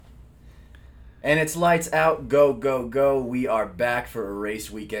And it's lights out, go, go, go. We are back for a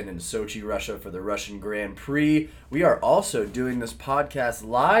race weekend in Sochi, Russia for the Russian Grand Prix. We are also doing this podcast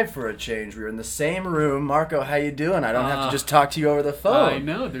live for a change. We're in the same room. Marco, how you doing? I don't have to just talk to you over the phone. I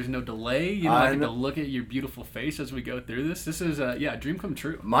know. There's no delay. I get to look at your beautiful face as we go through this. This is, a dream come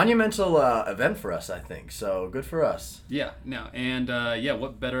true. Monumental event for us, I think. So good for us. Yeah, no. And,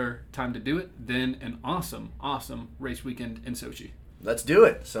 what better time to do it than an awesome, awesome race weekend in Sochi. Let's do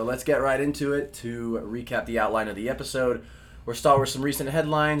it. So let's get right into it to recap the outline of the episode. We'll start with some recent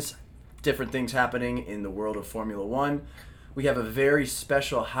headlines, different things happening in the world of Formula One. We have a very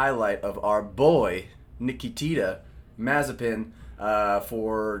special highlight of our boy, Nikita Mazepin,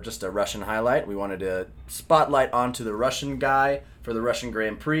 for just a Russian highlight. We wanted to spotlight onto the Russian guy for the Russian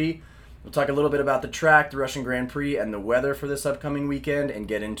Grand Prix. We'll talk a little bit about the track, the Russian Grand Prix, and the weather for this upcoming weekend, and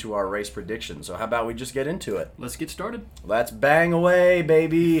get into our race predictions. So how about we just get into it? Let's get started. Let's bang away,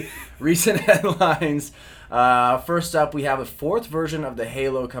 baby. Recent headlines. First up, we have a fourth version of the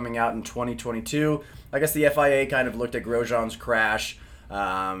Halo coming out in 2022. I guess the FIA kind of looked at Grosjean's crash,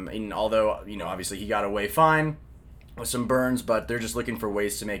 and although, obviously he got away fine with some burns, but they're just looking for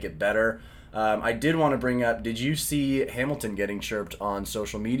ways to make it better. I did want to bring up, did you see Hamilton getting chirped on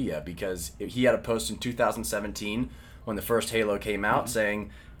social media? Because he had a post in 2017 when the first Halo came out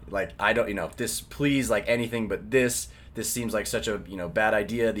saying, I don't, this, please, anything but this seems like such a, bad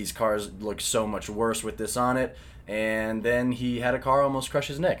idea. These cars look so much worse with this on it. And then he had a car almost crush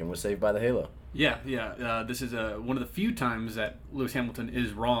his neck and was saved by the Halo. Yeah. This is one of the few times that Lewis Hamilton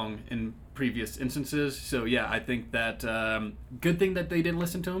is wrong in previous instances. So, yeah, I think that good thing that they didn't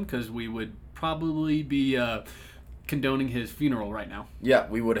listen to him, because we would probably be condoning his funeral right now. Yeah,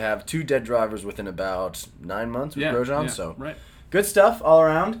 we would have 2 dead drivers within about 9 months with Grosjean. So right. Good stuff all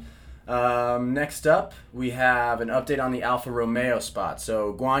around. Next up, we have an update on the Alfa Romeo spot.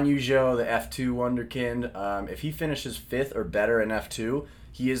 So Guan Yu Zhou, the F2 wonderkind, if he finishes 5th or better in F2,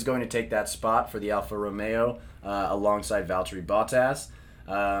 he is going to take that spot for the Alfa Romeo alongside Valtteri Bottas.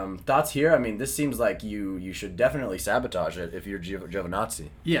 Thoughts here? I mean, this seems like you should definitely sabotage it if you're Giovinazzi.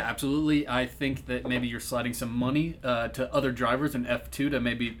 Yeah, absolutely. I think that maybe you're sliding some money to other drivers in F2 to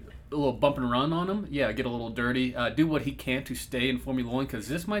maybe a little bump and run on him. Yeah, get a little dirty. Do what he can to stay in Formula One, because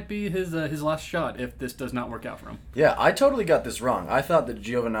this might be his last shot if this does not work out for him. Yeah, I totally got this wrong. I thought that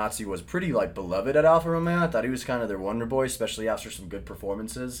Giovinazzi was pretty beloved at Alfa Romeo. I thought he was kind of their wonder boy, especially after some good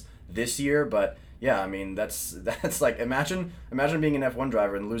performances this year. But yeah, I mean that's imagine being an F1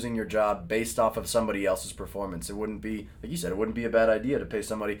 driver and losing your job based off of somebody else's performance. It wouldn't be, like you said, it wouldn't be a bad idea to pay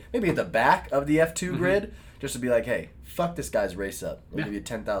somebody maybe at the back of the F2 grid just to be like, hey, fuck this guy's race up. We'll give you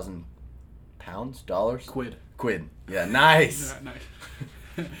 $10,000 dollars. Quid. Yeah, nice.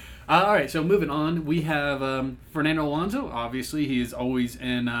 Nice. All right, so moving on, we have Fernando Alonso. Obviously, he is always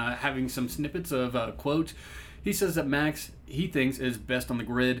in having some snippets of quote. He says that Max, he thinks, is best on the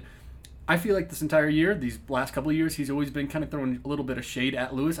grid. I feel like this entire year, these last couple of years, he's always been kind of throwing a little bit of shade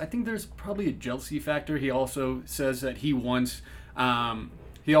at Lewis. I think there's probably a jealousy factor. He also says that he wants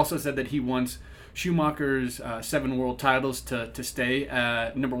Schumacher's 7 world titles to stay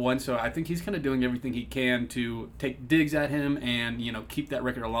at number 1. So I think he's kind of doing everything he can to take digs at him and, keep that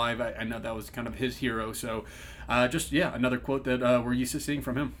record alive. I know that was kind of his hero. So another quote that we're used to seeing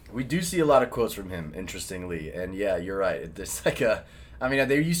from him. We do see a lot of quotes from him, interestingly. And yeah, you're right. It's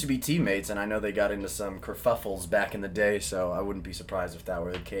they used to be teammates, and I know they got into some kerfuffles back in the day, so I wouldn't be surprised if that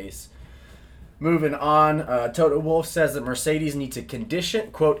were the case. Moving on, Toto Wolff says that Mercedes need to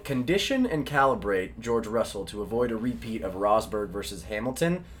condition and calibrate George Russell to avoid a repeat of Rosberg versus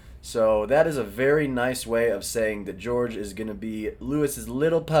Hamilton. So that is a very nice way of saying that George is going to be Lewis's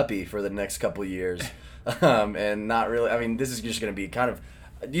little puppy for the next couple years. And not really, this is just going to be kind of,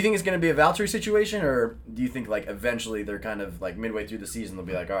 do you think it's going to be a Valtteri situation, or do you think eventually they're kind of midway through the season they'll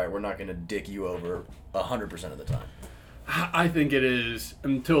be like, all right, we're not going to dick you over 100% of the time? I think it is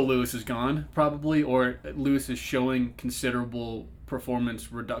until Lewis is gone, probably, or Lewis is showing considerable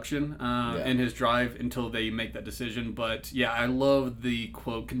performance reduction in his drive until they make that decision. But yeah, I love the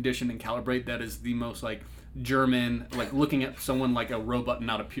quote, condition and calibrate. That is the most German, looking at someone like a robot,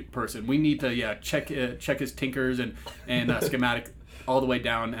 not a person. We need to check his tinkers and schematic all the way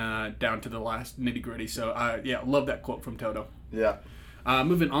down to the last nitty gritty. So love that quote from Toto. Yeah.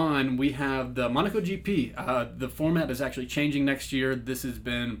 Moving on, we have the Monaco GP. The format is actually changing next year. This has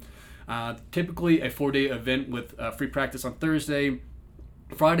been typically a 4-day event with free practice on Thursday.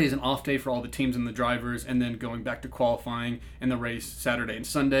 Friday is an off day for all the teams and the drivers, and then going back to qualifying and the race Saturday and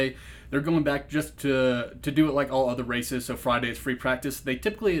Sunday. They're going back just to do it like all other races, so Friday is free practice. They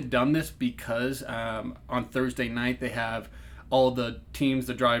typically had done this because on Thursday night they have all the teams,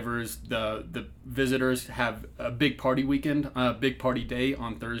 the drivers, the visitors have a big party weekend, a big party day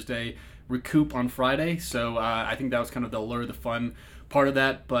on Thursday, recoup on Friday. So I think that was kind of the allure, the fun part of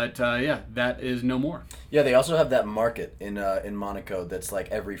that. But that is no more. Yeah, they also have that market in Monaco that's like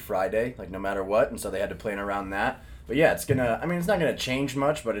every Friday, like no matter what, and so they had to plan around that. But yeah, it's not gonna change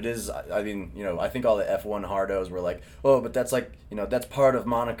much, but it is. I mean, I think all the F1 hardos were like, oh, but that's like, that's part of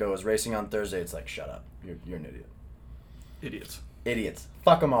Monaco is racing on Thursday. It's like, shut up, you're an idiot. Idiots.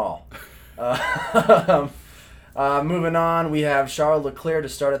 Fuck them all. Moving on, we have Charles Leclerc to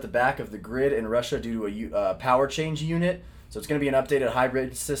start at the back of the grid in Russia due to a power change unit. So it's going to be an updated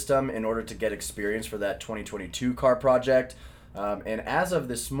hybrid system in order to get experience for that 2022 car project. And as of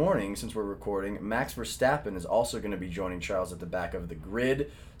this morning, since we're recording, Max Verstappen is also going to be joining Charles at the back of the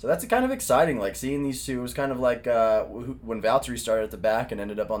grid. So that's kind of exciting, like seeing these two. It was kind of like when Valtteri started at the back and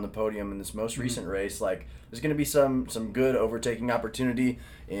ended up on the podium in this most recent race. Like there's going to be some good overtaking opportunity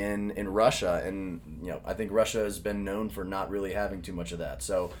in Russia, and I think Russia has been known for not really having too much of that.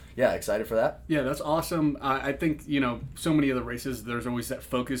 So yeah, excited for that. Yeah, that's awesome. I think so many of the races there's always that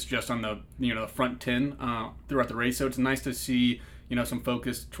focus just on the the front 10 throughout the race. So it's nice to see some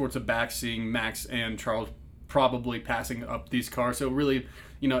focus towards the back, seeing Max and Charles probably passing up these cars. So really,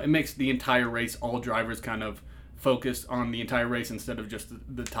 it makes the entire race, all drivers kind of focused on the entire race instead of just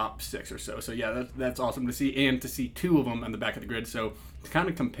the top 6 or so. So yeah, that's awesome to see, and to see 2 of them on the back of the grid. So to kind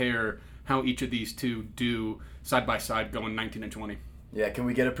of compare how each of these 2 do side by side going 19 and 20. Yeah, can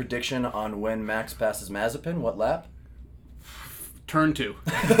we get a prediction on when Max passes Mazepin? What lap? Turn 2.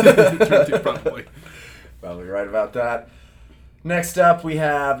 Turn 2, probably. Probably right about that. Next up, we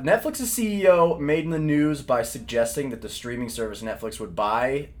have Netflix's CEO made in the news by suggesting that the streaming service Netflix would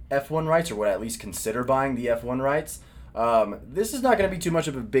buy F1 rights, or would at least consider buying the F1 rights. This is not going to be too much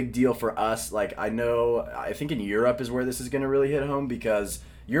of a big deal for us. Like, I think in Europe is where this is going to really hit home, because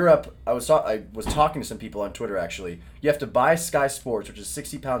Europe, I was talking to some people on Twitter actually. You have to buy Sky Sports, which is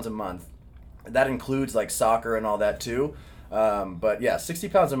 £60 a month. That includes like soccer and all that too. But yeah,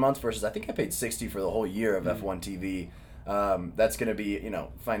 £60 a month versus I think I paid $60 for the whole year of F1 TV. That's going to be,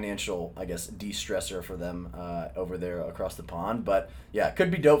 financial, I guess, de-stressor for them over there across the pond. But yeah, it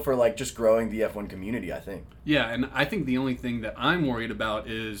could be dope for like just growing the F1 community, I think. Yeah, and I think the only thing that I'm worried about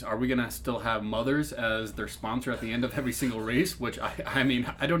is, are we going to still have Mothers as their sponsor at the end of every single race? Which I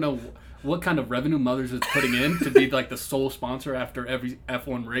mean, I don't know what kind of revenue Mothers is putting in to be like the sole sponsor after every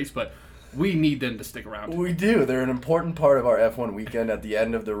F1 race, but we need them to stick around. We do. They're an important part of our F1 weekend. At the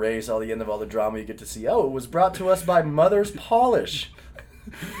end of the race, all the end of all the drama, you get to see, it was brought to us by Mother's Polish.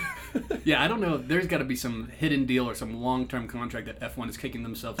 Yeah, I don't know. There's got to be some hidden deal or some long-term contract that F1 is kicking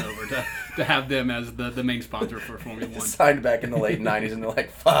themselves over to have them as the main sponsor for Formula 1. Signed back in the late 90s, and they're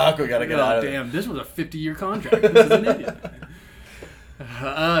like, fuck, we got to get out of it. Damn, this was a 50-year contract. This is an idiot.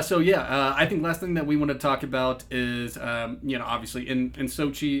 I think last thing that we want to talk about is, obviously in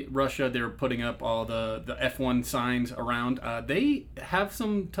Sochi, Russia, they're putting up all the F1 signs around. They have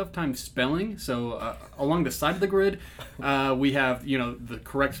some tough time spelling. So along the side of the grid, we have, the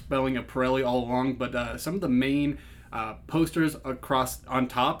correct spelling of Pirelli all along. But some of the main posters across on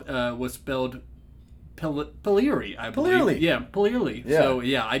top was spelled Poliri, I believe. Polirli. Yeah, Polirli. Yeah. So,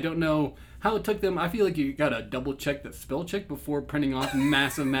 yeah, I don't know how it took them. I feel like you got to double check that spell check before printing off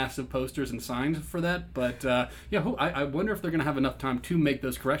massive posters and signs for that. But I wonder if they're going to have enough time to make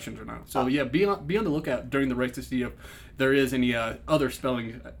those corrections or not. So be on the lookout during the race to see if there is any other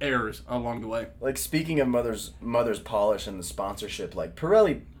spelling errors along the way. Like, speaking of Mother's Polish and the sponsorship, like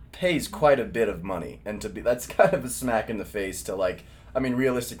Pirelli pays quite a bit of money, and that's kind of a smack in the face to like. I mean,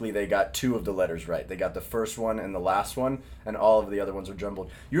 realistically, they got 2 of the letters right. They got the first one and the last one, and all of the other ones are jumbled.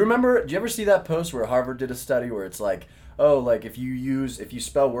 You remember, do you ever see that post where Harvard did a study where it's like, if you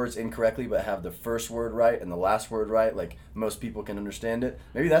spell words incorrectly but have the first word right and the last word right, like most people can understand it?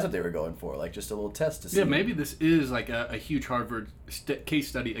 Maybe that's what they were going for, like just a little test to see. Yeah, maybe this is like a huge Harvard case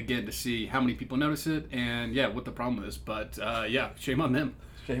study again to see how many people notice it and, what the problem is. But, shame on them.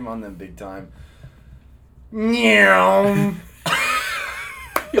 Shame on them big time. Meow.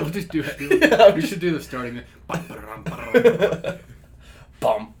 Yeah, we'll just do it. Yeah. We should do the starting. Bum,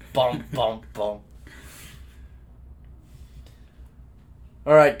 bum, bum, bum.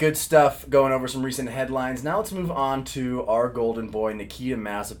 All right, good stuff. Going over some recent headlines. Now let's move on to our golden boy, Nikita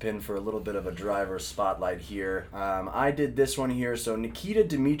Mazepin, for a little bit of a driver spotlight here. I did this one here. So Nikita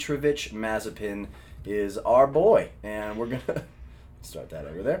Dimitrievich Mazepin is our boy, and we're going to start that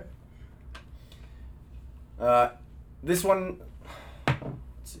over there. This one...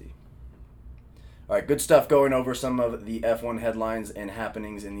 All right, good stuff going over some of the F1 headlines and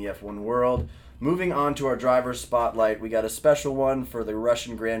happenings in the F1 world. moving on to our driver's spotlight, we got a special one for the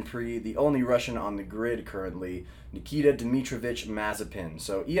Russian Grand Prix, the only Russian on the grid currently, Nikita Dmitrovich Mazepin.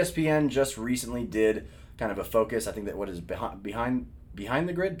 So ESPN just recently did kind of a focus, I think that what is behind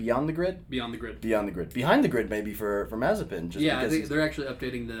the grid? Beyond the grid? Beyond the grid. Beyond the grid. Behind the grid maybe for Mazepin. Just yeah, I think they're actually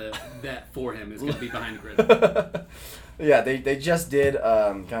updating that for him. It's going to be behind the grid. Yeah, they just did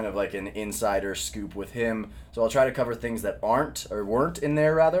kind of like an insider scoop with him. So I'll try to cover things that weren't in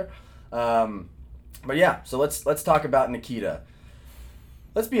there rather. But yeah, so let's talk about Nikita.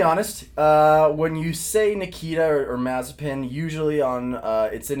 Let's be honest. When you say Nikita or Mazepin, usually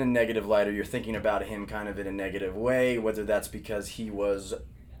it's in a negative light, or you're thinking about him kind of in a negative way. Whether that's because he was,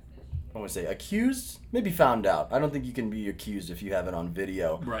 I want to say, accused, maybe found out. I don't think you can be accused if you have it on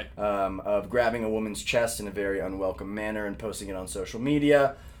video. Right. Of grabbing a woman's chest in a very unwelcome manner and posting it on social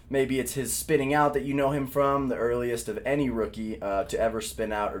media. Maybe it's his spinning out that you know him from, the earliest of any rookie to ever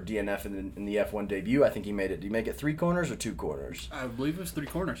spin out or DNF in the F1 debut. I think he made it. Did he make it 3 corners or 2 corners? I believe it was 3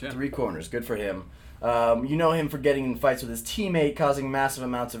 corners, yeah. 3 corners. Good for him. You know him for getting in fights with his teammate, causing massive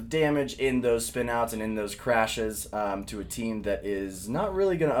amounts of damage in those spin outs and in those crashes to a team that is not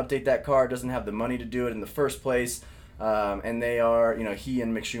really going to update that car, doesn't have the money to do it in the first place. And they are, he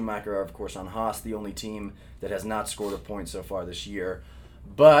and Mick Schumacher are, of course, on Haas, the only team that has not scored a point so far this year.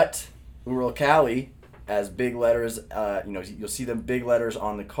 But Uralkali, as big letters, you'll see them big letters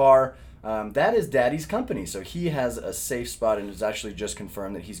on the car. That is Daddy's company, so he has a safe spot and has actually just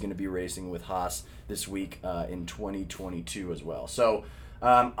confirmed that he's going to be racing with Haas this week in 2022 as well. So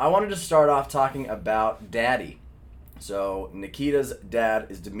I wanted to start off talking about Daddy. So Nikita's dad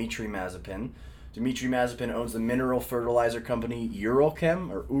is Dmitry Mazepin. Dmitry Mazepin owns the mineral fertilizer company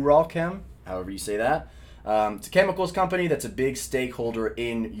Uralchem, however you say that. It's a chemicals company that's a big stakeholder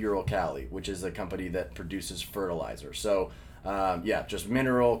in Uralkali, which is a company that produces fertilizer. So, just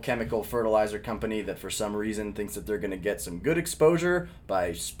mineral chemical fertilizer company that for some reason thinks that they're going to get some good exposure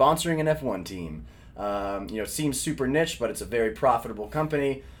by sponsoring an F1 team. Seems super niche, but it's a very profitable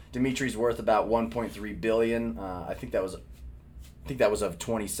company. Dimitri's worth about 1.3 billion. I think that was of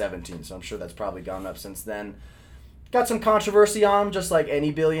 2017, so I'm sure that's probably gone up since then. Got some controversy on him, just like any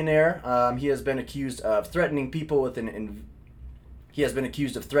billionaire. He has been accused of threatening people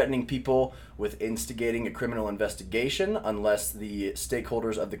with instigating a criminal investigation, unless the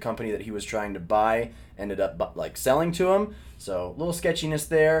stakeholders of the company that he was trying to buy ended up selling to him. So a little sketchiness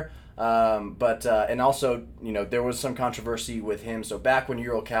there. And also, there was some controversy with him. So back when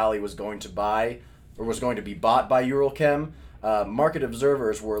Uralkali was going to be bought by Uralchem, market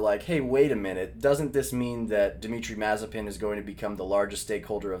observers were like, hey, wait a minute, doesn't this mean that Dmitry Mazepin is going to become the largest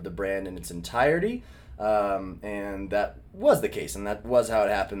stakeholder of the brand in its entirety? And that was the case, and that was how it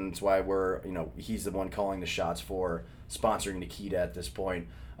happened. That's why he's the one calling the shots for sponsoring Nikita at this point.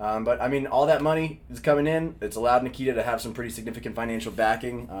 But, all that money is coming in. It's allowed Nikita to have some pretty significant financial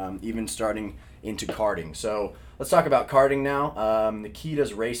backing, even starting into karting. So let's talk about karting now.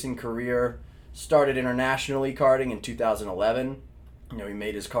 Nikita's racing career started internationally karting in 2011. He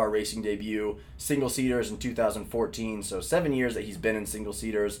made his car racing debut, single-seaters in 2014, so 7 years that he's been in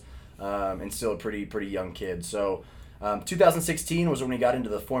single-seaters, and still a pretty young kid. So 2016 was when he got into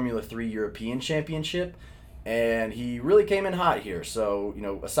the Formula 3 European Championship, and he really came in hot here. So,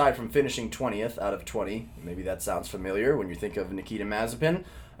 aside from finishing 20th out of 20, maybe that sounds familiar when you think of Nikita Mazepin,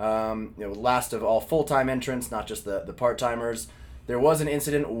 last of all full-time entrants, not just the part-timers. There was an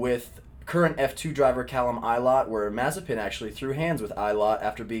incident with current F2 driver Callum Ilott, where Mazepin actually threw hands with Ilott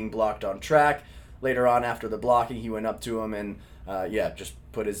after being blocked on track. Later on, after the blocking, he went up to him and just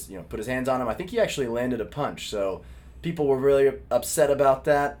put his hands on him. I think he actually landed a punch. So people were really upset about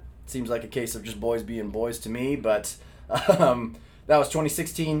that. Seems like a case of just boys being boys to me. But that was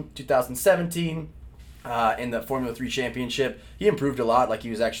 2016, 2017. In the Formula 3 Championship, he improved a lot. He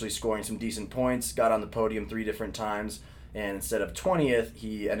was actually scoring some decent points. Got on the podium 3 different times. And instead of 20th,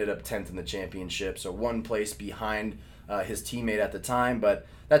 he ended up 10th in the championship, so 1 place behind his teammate at the time. But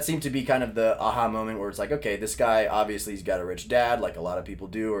that seemed to be kind of the aha moment where it's like, okay, this guy, obviously he's got a rich dad, like a lot of people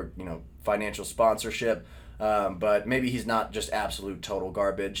do, or financial sponsorship, but maybe he's not just absolute total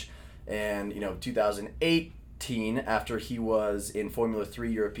garbage. And 2018, after he was in Formula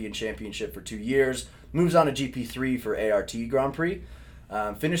 3 European Championship for 2 years, moves on to GP3 for ART Grand Prix.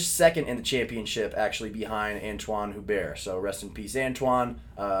 Finished second in the championship, actually behind Antoine Hubert. So rest in peace, Antoine.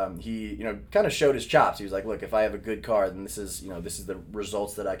 He, kind of showed his chops. He was like, "Look, if I have a good car, then this is the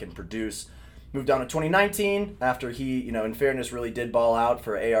results that I can produce." Moved on to 2019 after he, in fairness, really did ball out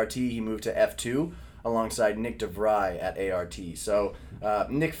for ART. He moved to F2 alongside Nick DeVry at ART. So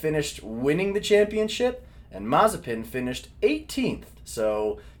Nick finished winning the championship, and Mazepin finished 18th.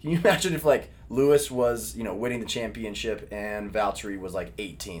 So can you imagine if Lewis was, winning the championship, and Valtteri was like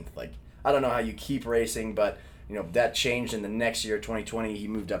 18th. Like, I don't know how you keep racing, but, that changed in the next year, 2020. He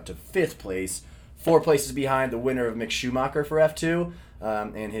moved up to 5th place, 4 places behind the winner of Mick Schumacher for F2,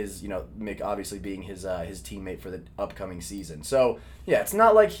 and his, Mick obviously being his teammate for the upcoming season. So, yeah, it's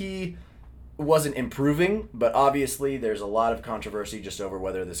not like he wasn't improving, but obviously there's a lot of controversy just over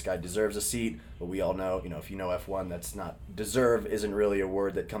whether this guy deserves a seat. But we all know, if you know F1, that's not deserve isn't really a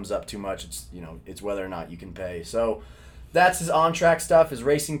word that comes up too much. It's it's whether or not you can pay. So that's his on-track stuff, his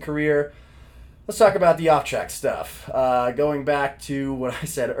racing career. Let's talk about the off-track stuff. Going back to what I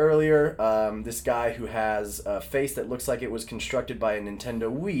said earlier, this guy who has a face that looks like it was constructed by a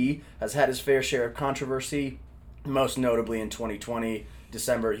Nintendo Wii has had his fair share of controversy, most notably in 2020.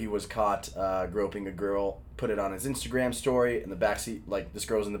 December, he was caught groping a girl, put it on his Instagram story in the backseat, like this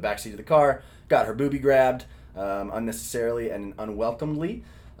girl's in the backseat of the car, got her boobie grabbed unnecessarily and unwelcomely.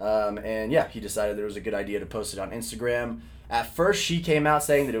 And yeah, he decided that it was a good idea to post it on Instagram. At first, she came out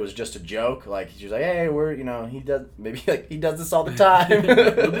saying that it was just a joke. Like, she was like, hey, he does this all the time.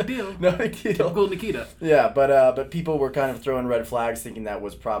 No big deal. No big deal. Typical Nikita. Yeah, but people were kind of throwing red flags, thinking that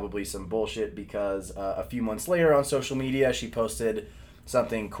was probably some bullshit because a few months later on social media, she posted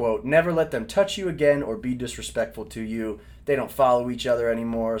something, quote, never let them touch you again or be disrespectful to you. They don't follow each other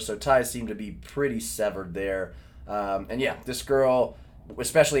anymore, so ties seem to be pretty severed there. And yeah, this girl,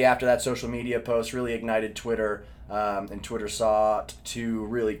 especially after that social media post, really ignited Twitter, and Twitter sought to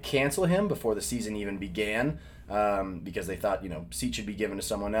really cancel him before the season even began, because they thought, seat should be given to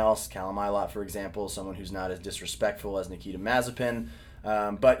someone else. Callum Ilott, for example, someone who's not as disrespectful as Nikita Mazepin.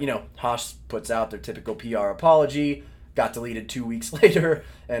 But, Haas puts out their typical PR apology, got deleted 2 weeks later,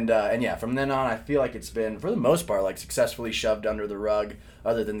 and yeah, from then on, I feel like it's been, for the most part, like successfully shoved under the rug,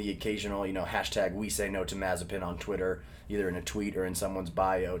 other than the occasional, hashtag we say no to Mazepin on Twitter, either in a tweet or in someone's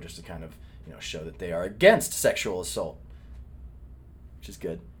bio, just to kind of, show that they are against sexual assault, which is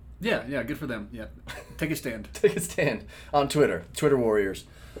good. Yeah, good for them. Yeah, take a stand. Take a stand on Twitter, Twitter warriors.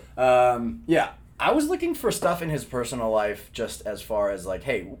 Yeah, I was looking for stuff in his personal life, just as far as like,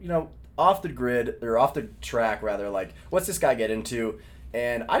 hey, off the grid, or off the track rather, like, what's this guy get into?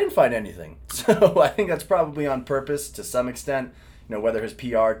 And I didn't find anything. So I think that's probably on purpose to some extent, whether his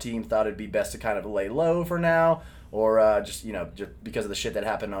PR team thought it'd be best to kind of lay low for now, or just because of the shit that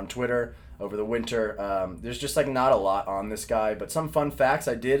happened on Twitter over the winter. There's just like not a lot on this guy, but some fun facts.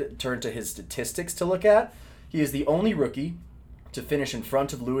 I did turn to his statistics to look at. He is the only rookie to finish in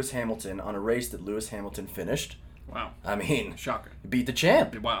front of Lewis Hamilton on a race that Lewis Hamilton finished. Wow. I mean, shocker. Beat the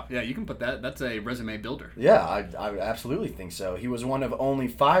champ. Wow. Yeah, you can put that. That's a resume builder. Yeah, I absolutely think so. He was one of only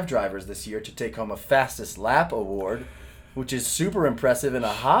 5 drivers this year to take home a fastest lap award, which is super impressive in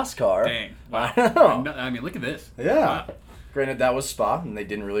a Haas car. Dang. Wow. I know. I mean, look at this. Yeah. Wow. Granted, that was Spa, and they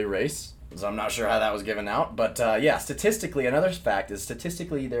didn't really race, so I'm not sure how that was given out. But yeah, statistically, another fact is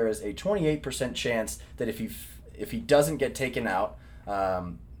statistically there is a 28% chance that if he doesn't get taken out,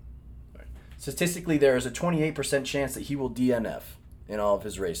 statistically there is a 28% chance that he will DNF in all of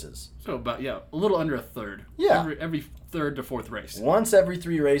his races. So about, a little under a third. Yeah. Every third to fourth race. Once every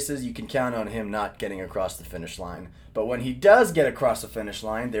 3 races, you can count on him not getting across the finish line. But when he does get across the finish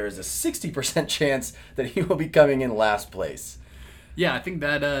line, there is a 60% chance that he will be coming in last place. Yeah, I think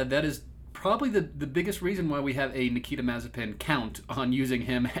that is probably the biggest reason why we have a Nikita Mazepin count on using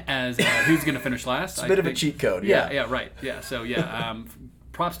him as who's going to finish last. It's a bit of a cheat code. Yeah, right. Yeah, so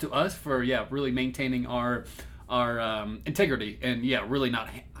props to us for really maintaining our integrity and really not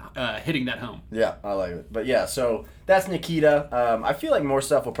hitting that home. Yeah, I like it. But yeah, so that's Nikita. I feel like more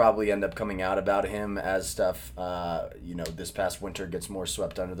stuff will probably end up coming out about him as stuff this past winter gets more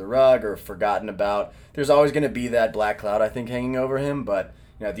swept under the rug or forgotten about. There's always going to be that black cloud, I think, hanging over him, but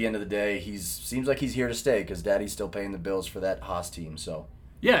at the end of the day, seems like he's here to stay because Daddy's still paying the bills for that Haas team. So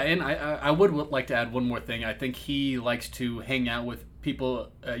yeah, and I would like to add one more thing. I think he likes to hang out with people,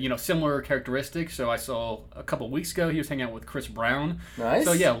 similar characteristics. So I saw a couple of weeks ago he was hanging out with Chris Brown. Nice.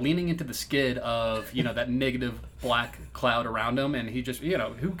 So yeah, leaning into the skid of that negative black cloud around him, and he just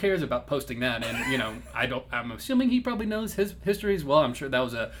who cares about posting that? And I'm assuming he probably knows his history as well. I'm sure that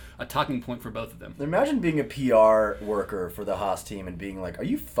was a talking point for both of them. Imagine being a PR worker for the Haas team and being like, "Are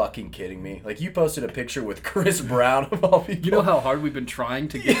you fucking kidding me? Like you posted a picture with Chris Brown of all people." You know how hard we've been trying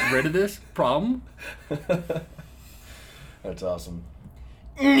to get rid of this problem? That's awesome.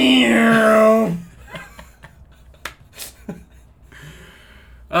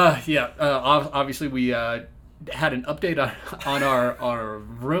 Obviously we had an update on our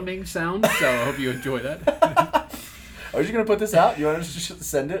rooming sound, so I hope you enjoy that. Are you going to put this out? You want to just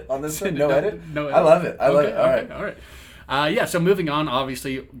send it on this one? No edit? No edit. I love it. I love it. All right. So moving on,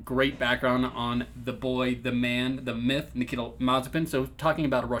 obviously, great background on the boy, the man, the myth, Nikita Mazepin. So talking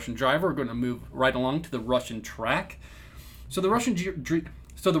about a Russian driver, we're going to move right along to the Russian track. So the Russian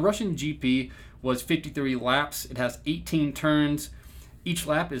GP was 53 laps. It has 18 turns. Each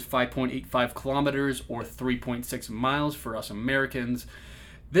lap is 5.85 kilometers or 3.6 miles for us Americans.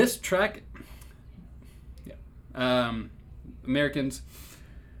 This track, Americans.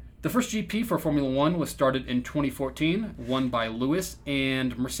 The first GP for Formula One was started in 2014, won by Lewis,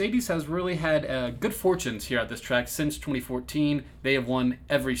 and Mercedes has really had good fortunes here at this track since 2014. They have won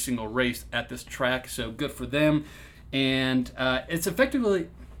every single race at this track, so good for them. And the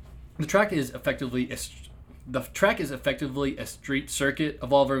track is effectively a street circuit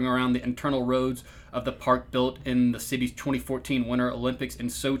evolving around the internal roads of the park built in the city's 2014 Winter Olympics in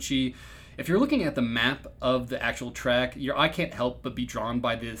Sochi. If you're looking at the map of the actual track, your eye can't help but be drawn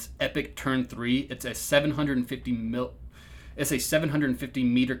by this epic turn 3. It's a 750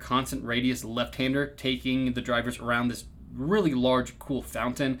 meter constant radius left-hander, taking the drivers around this really large, cool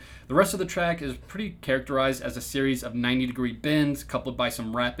fountain. The rest of the track is pretty characterized as a series of 90-degree bends coupled by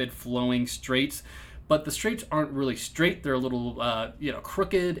some rapid flowing straights. But the straights aren't really straight. They're a little,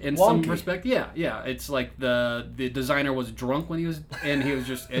 crooked in some respect. Yeah. It's like the designer was drunk when he was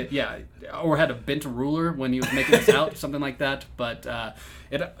just, or had a bent ruler when he was making this out, something like that. But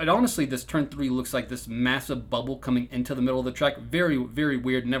it honestly, this turn 3 looks like this massive bubble coming into the middle of the track. Very, very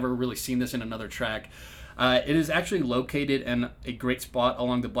weird. Never really seen this in another track. It is actually located in a great spot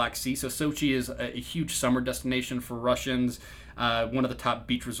along the Black Sea. So Sochi is a huge summer destination for Russians. One of the top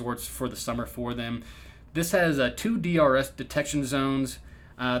beach resorts for the summer for them. This has 2 DRS detection zones.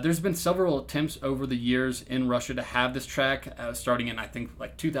 There's been several attempts over the years in Russia to have this track, starting in, I think,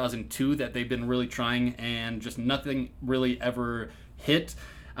 like 2002, that they've been really trying, and just nothing really ever hit.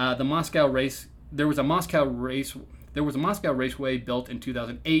 There was a Moscow Raceway built in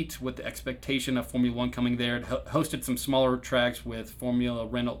 2008 with the expectation of Formula One coming there. It hosted some smaller tracks with Formula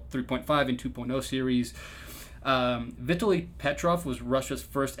Renault 3.5 and 2.0 series. Vitaly Petrov was Russia's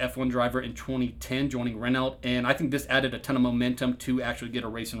first F1 driver in 2010, joining Renault, and I think this added a ton of momentum to actually get a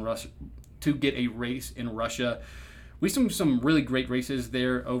race in Russia. We saw some really great races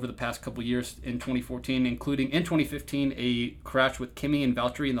there over the past couple years in 2014, including in 2015 a crash with Kimi and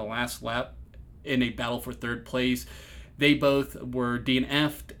Valtteri in the last lap in a battle for third place. They both were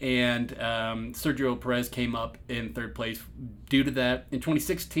DNF'd, and Sergio Perez came up in third place due to that. In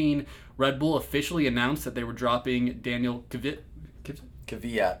 2016, Red Bull officially announced that they were dropping Daniel Kvyat.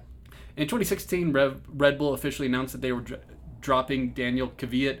 In 2016, Red Bull officially announced that they were dropping Daniel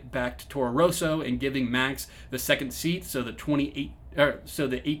Kvyat back to Toro Rosso and giving Max the second seat. So the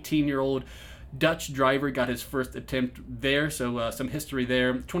 18-year-old Dutch driver got his first attempt there. So some history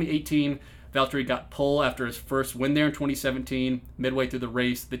there. 2018. Valtteri got pole after his first win there in 2017. Midway through the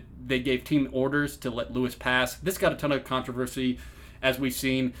race, they gave team orders to let Lewis pass. This got a ton of controversy, as we've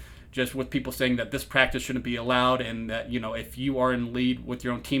seen, just with people saying that this practice shouldn't be allowed, and that, if you are in lead with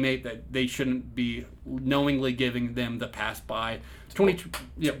your own teammate, that they shouldn't be knowingly giving them the pass by. It's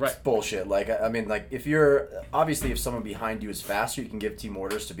bullshit. If someone behind you is faster, you can give team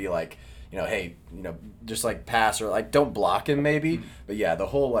orders to be like, hey, just like pass, or like don't block him maybe. Mm-hmm. But yeah, the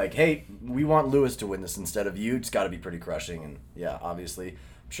whole like, hey, we want Lewis to win this instead of you, it's got to be pretty crushing. And yeah, obviously,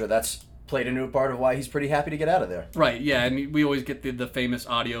 I'm sure that's played into a part of why he's pretty happy to get out of there. Right, yeah, and we always get the famous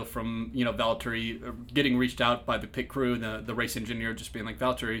audio from, Valtteri getting reached out by the pit crew, the race engineer just being like,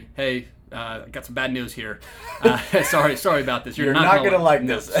 Valtteri, hey, I got some bad news here. Sorry about this. You're not going to like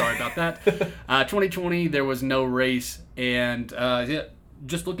this. Sorry about that. 2020, there was no race, and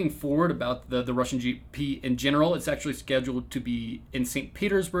just looking forward about the Russian GP in general, it's actually scheduled to be in St.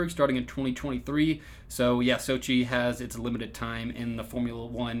 Petersburg starting in 2023. So yeah, Sochi has its limited time in the Formula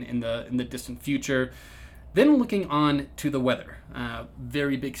One in the distant future. Then looking on to the weather,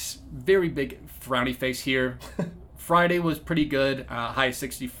 very big frowny face here. Friday was pretty good, high of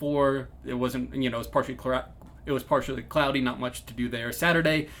 64. It wasn't, it was partially cloudy, not much to do there.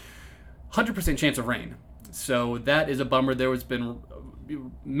 Saturday, 100% chance of rain. So that is a bummer. There has been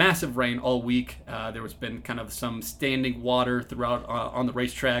massive rain all week. There has been kind of some standing water throughout on the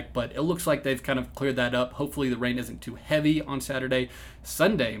racetrack, but it looks like they've kind of cleared that up. Hopefully the rain isn't too heavy on Saturday.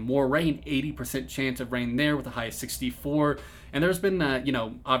 Sunday, more rain, 80% chance of rain there with a high of 64. And there's been,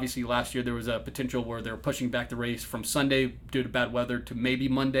 obviously last year there was a potential where they were pushing back the race from Sunday due to bad weather to maybe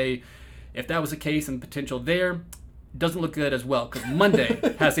Monday. If that was the case and the potential there, doesn't look good as well, because Monday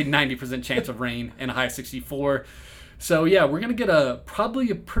has a 90% chance of rain and a high of 64. So yeah, we're gonna get probably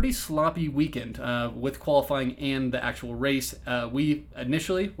a pretty sloppy weekend with qualifying and the actual race. We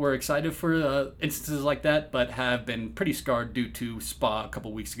initially were excited for instances like that, but have been pretty scarred due to Spa a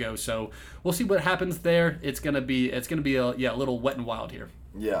couple weeks ago. So we'll see what happens there. It's gonna be a little wet and wild here.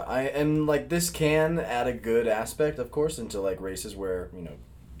 Yeah, and like this can add a good aspect, of course, into like races where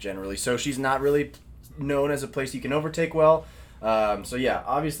generally Sochi's not really known as a place you can overtake well. So yeah,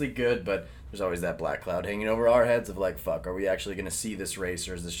 obviously good, but there's always that black cloud hanging over our heads of like, fuck, are we actually going to see this race,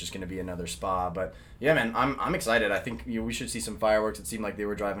 or is this just going to be another Spa? But yeah, man, I'm excited. I think we should see some fireworks. It seemed like they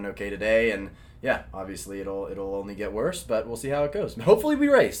were driving okay today, and yeah, obviously it'll only get worse, but we'll see how it goes. Hopefully we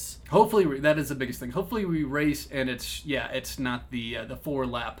race. Hopefully that is the biggest thing. Hopefully we race, and it's not the 4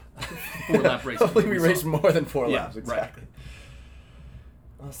 lap race. Hopefully we race more than 4 laps. Exactly.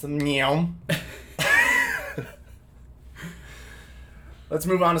 Right. Awesome. Meow. Let's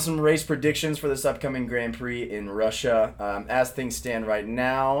move on to some race predictions for this upcoming Grand Prix in Russia. As things stand right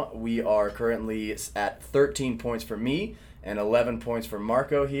now, we are currently at 13 points for me and 11 points for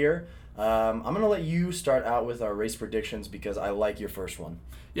Marco here. I'm going to let you start out with our race predictions because I like your first one.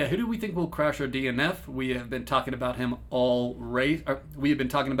 Yeah, who do we think will crash our DNF? We have been talking about him all race. We have been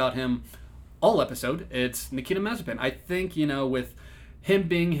talking about him all episode. It's Nikita Mazepin. I think, with him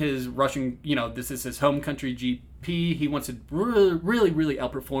being his Russian, this is his home country GP. He wants to really, really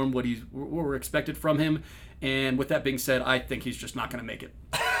outperform what we're expected from him. And with that being said, I think he's just not going to make it.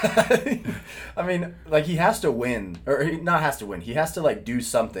 I mean, like, he has to win, or not has to win. He has to like do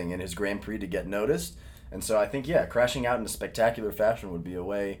something in his Grand Prix to get noticed. And so I think, crashing out in a spectacular fashion would be a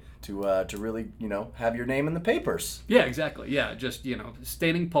way to really, have your name in the papers. Yeah, exactly. Yeah, just,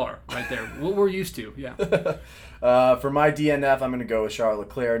 standing par right there. What we're used to, yeah. For my DNF, I'm going to go with Charles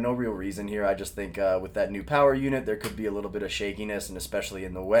Leclerc. No real reason here. I just think with that new power unit, there could be a little bit of shakiness, and especially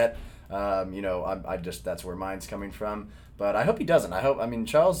in the wet. That's where mine's coming from. But I hope he doesn't.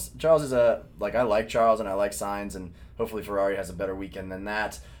 Charles is I like Charles and I like Sainz, and hopefully Ferrari has a better weekend than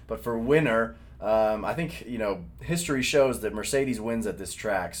that. But for winner, I think, history shows that Mercedes wins at this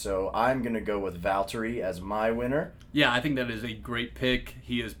track, so I'm going to go with Valtteri as my winner. Yeah, I think that is a great pick.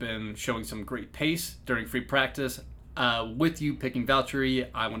 He has been showing some great pace during free practice. With you picking Valtteri,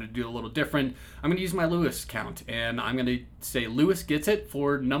 I want to do a little different. I'm going to use my Lewis count, and I'm going to say Lewis gets it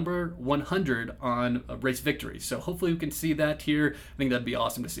for number 100 on race victories. So hopefully we can see that here. I think that'd be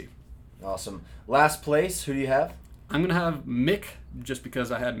awesome to see. Awesome. Last place, who do you have? I'm going to have Mick, just because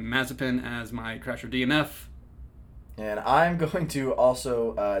I had Mazepin as my crasher DNF. And I'm going to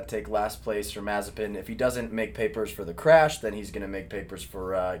also take last place for Mazepin. If he doesn't make papers for the crash, then he's going to make papers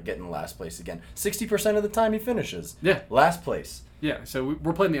for getting last place again. 60% of the time he finishes. Yeah. Last place. Yeah, so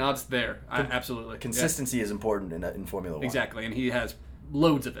we're playing the odds there. Absolutely. Consistency is important in Formula 1. Exactly, and he has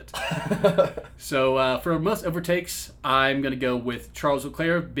loads of it. So for most overtakes, I'm going to go with Charles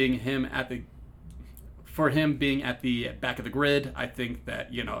Leclerc, being him at the back of the grid. I think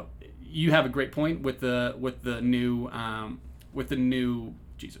that you have a great point with the new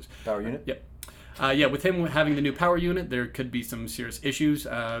power unit. Yep. With him having the new power unit, there could be some serious issues.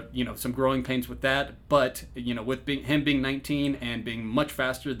 Some growing pains with that. But with him being 19 and being much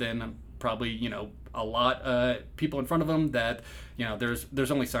faster than probably a lot people in front of him, that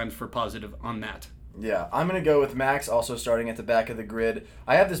there's only signs for positive on that. Yeah, I'm going to go with Max also starting at the back of the grid.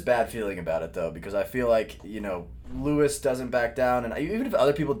 I have this bad feeling about it, though, because I feel like, Lewis doesn't back down, and even if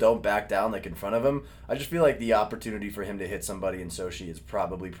other people don't back down, like, in front of him, I just feel like the opportunity for him to hit somebody in Sochi is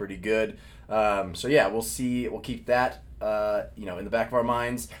probably pretty good. So, yeah, we'll see. We'll keep that, in the back of our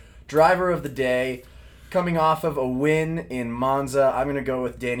minds. Driver of the day. Coming off of a win in Monza, I'm going to go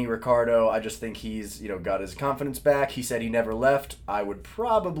with Danny Ricciardo. I just think he's, got his confidence back. He said he never left. I would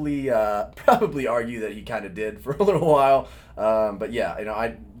probably argue that he kind of did for a little while. But yeah,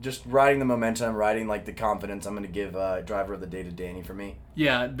 I just riding the momentum, riding like the confidence. I'm going to give driver of the day to Danny for me.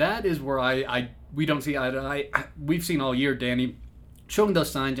 Yeah, that is where we don't see eye to eye. We've seen all year Danny showing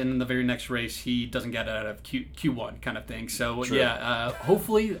those signs, and in the very next race, he doesn't get out of Q1 kind of thing. So, True.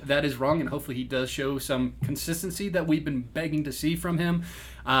 Hopefully that is wrong, and hopefully he does show some consistency that we've been begging to see from him,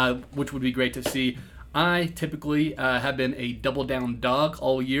 which would be great to see. I typically have been a double-down dog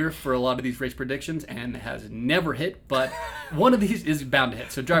all year for a lot of these race predictions, and has never hit, but one of these is bound to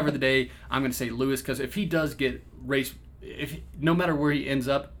hit. So, driver of the day, I'm going to say Lewis, because if he does get no matter where he ends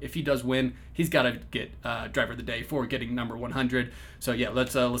up, if he does win, he's got to get driver of the day for getting number 100. So yeah,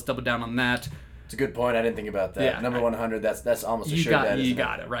 let's double down on that. It's a good point. I didn't think about that. Yeah, number 100. That's almost a sure bet. You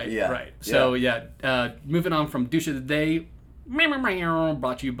got it right. Yeah. Right. So moving on from douche of the day,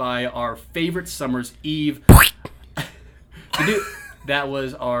 brought to you by our favorite Summer's Eve. That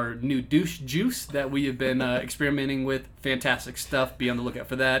was our new douche juice that we have been experimenting with. Fantastic stuff. Be on the lookout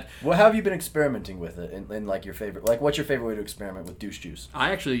for that. Well, how have you been experimenting with it in like your favorite? Like, what's your favorite way to experiment with douche juice?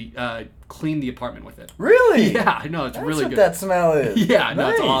 I actually cleaned the apartment with it. Really? Yeah, I know. It's That's really what good. that smell is. Yeah, no,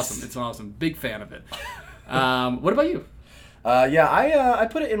 Nice. it's awesome. It's awesome. Big fan of it. What about you? I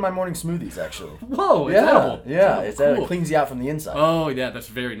put it in my morning smoothies actually. Whoa, it's Yeah, edible. yeah, It's it cool. cleans you out from the inside. Oh, yeah, that's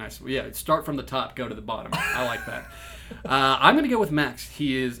very nice. Yeah, start from the top, go to the bottom. I like that. I'm going to go with Max.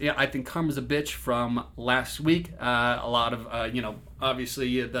 He is, I think Karma's a bitch from last week. A lot of,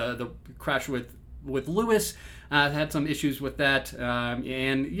 obviously the crash with Lewis. Had some issues with that.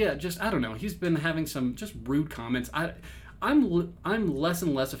 And yeah, just, I don't know. He's been having some just rude comments. I'm less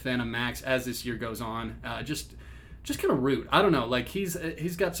and less a fan of Max as this year goes on. Just kind of rude. I don't know. Like he's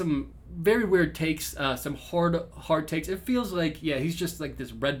got some very weird takes, some hard takes. It feels like he's just like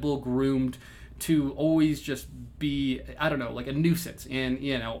this Red Bull groomed to always just be, I don't know, like a nuisance,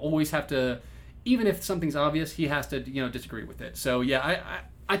 and always have to, even if something's obvious, he has to disagree with it. So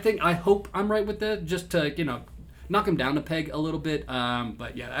I hope I'm right with that, just to knock him down a peg a little bit.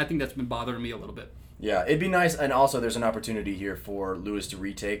 But yeah, I think that's been bothering me a little bit. Yeah, it'd be nice, and also there's an opportunity here for Lewis to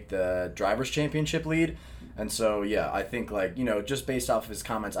retake the Drivers' Championship lead, and so I think just based off of his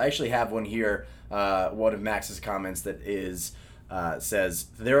comments, I actually have one here, one of Max's comments that is says,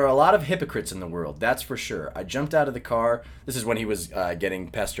 "There are a lot of hypocrites in the world, that's for sure. I jumped out of the car." This is when he was getting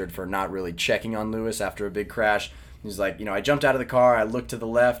pestered for not really checking on Lewis after a big crash. He's like, I jumped out of the car, I looked to the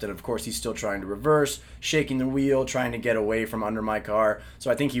left, and of course he's still trying to reverse, shaking the wheel, trying to get away from under my car. So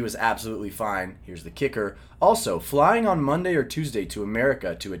I think he was absolutely fine. Here's the kicker. Also, flying on Monday or Tuesday to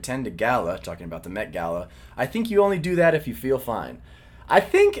America to attend a gala, talking about the Met Gala, I think you only do that if you feel fine. I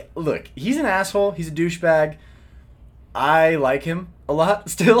think, look, he's an asshole, he's a douchebag. I like him a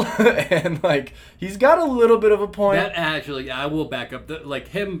lot still, and he's got a little bit of a point. That actually, I will back up.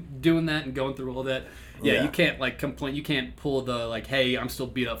 Him doing that and going through all that. Yeah, you can't complain. You can't pull the hey, I'm still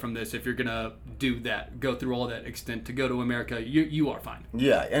beat up from this. If you're gonna do that, go through all that extent to go to America, you are fine.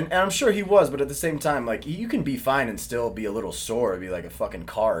 Yeah, and I'm sure he was, but at the same time, you can be fine and still be a little sore. It'd be like a fucking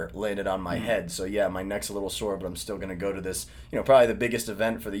car landed on my head. So yeah, my neck's a little sore, but I'm still gonna go to this, probably the biggest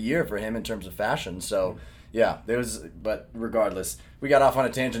event for the year for him in terms of fashion. So yeah, but regardless, we got off on a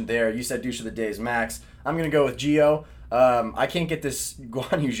tangent there. You said douche of the day is Max. I'm gonna go with Gio. I can't get this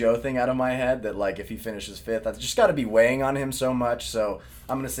Guan Yu Zhou thing out of my head that if he finishes fifth, I've just got to be weighing on him so much. So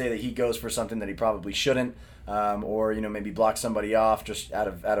I'm going to say that he goes for something that he probably shouldn't, or maybe block somebody off just out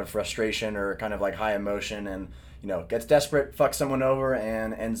of frustration or kind of high emotion, and gets desperate, fucks someone over,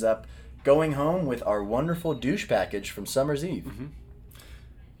 and ends up going home with our wonderful douche package from Summer's Eve. Mm-hmm.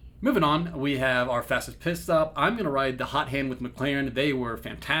 Moving on, we have our fastest pit stop. I'm going to ride the hot hand with McLaren. They were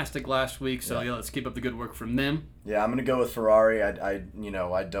fantastic last week, so let's keep up the good work from them. Yeah, I'm going to go with Ferrari.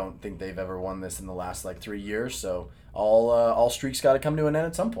 I don't think they've ever won this in the last 3 years, so all streaks got to come to an end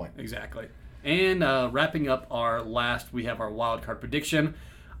at some point. Exactly. And wrapping up our last, we have our wild card prediction.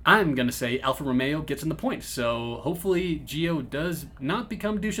 I'm going to say Alfa Romeo gets in the points, so hopefully Gio does not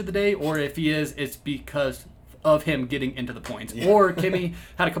become douche of the day, or if he is, it's because of him getting into the points. Yeah. Or Kimi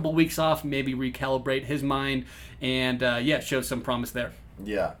had a couple weeks off, maybe recalibrate his mind, and show some promise there.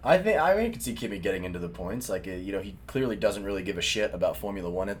 Yeah, I can see Kimi getting into the points. He clearly doesn't really give a shit about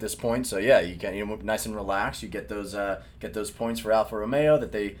Formula One at this point. So yeah, you can nice and relaxed. You get those points for Alfa Romeo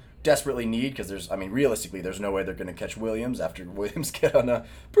that they desperately need, because realistically, there's no way they're going to catch Williams after Williams get on a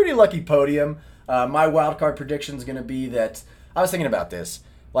pretty lucky podium. My wild card prediction is going to be that I was thinking about this.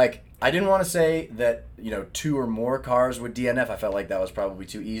 I didn't want to say that, 2 or more cars would DNF. I felt like that was probably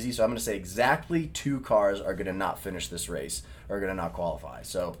too easy. So I'm going to say exactly 2 cars are going to not finish this race, or are going to not qualify.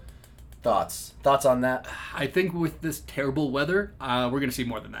 So thoughts on that? I think with this terrible weather, we're going to see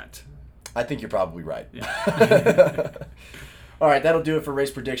more than that. I think you're probably right. Yeah. All right, that'll do it for race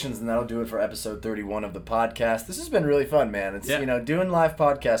predictions, and that'll do it for episode 31 of the podcast. This has been really fun, man. It's doing live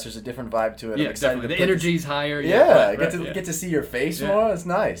podcasts. There's a different vibe to it. Yeah, I'm excited definitely. to The energy's higher. Yeah, get to see your face more. It's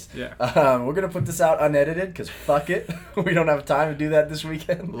nice. Yeah. We're gonna put this out unedited because fuck it, we don't have time to do that this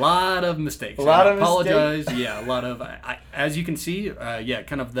weekend. A lot of mistakes. I apologize. Yeah, a lot of. As you can see,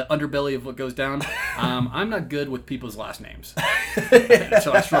 kind of the underbelly of what goes down. I'm not good with people's last names,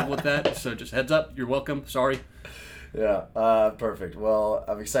 so I struggle with that. So just heads up. You're welcome. Sorry. Yeah, perfect. Well,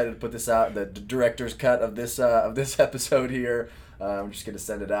 I'm excited to put this out, the director's cut of this episode here. I'm just going to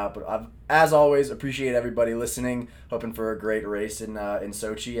send it out. But as always, appreciate everybody listening. Hoping for a great race in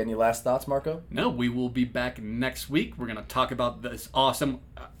Sochi. Any last thoughts, Marco? No, we will be back next week. We're going to talk about this awesome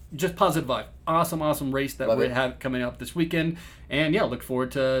just positive vibe. Awesome race that we have coming up this weekend. And yeah, look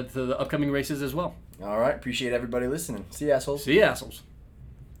forward to the upcoming races as well. All right. Appreciate everybody listening. See you, assholes. See you, assholes.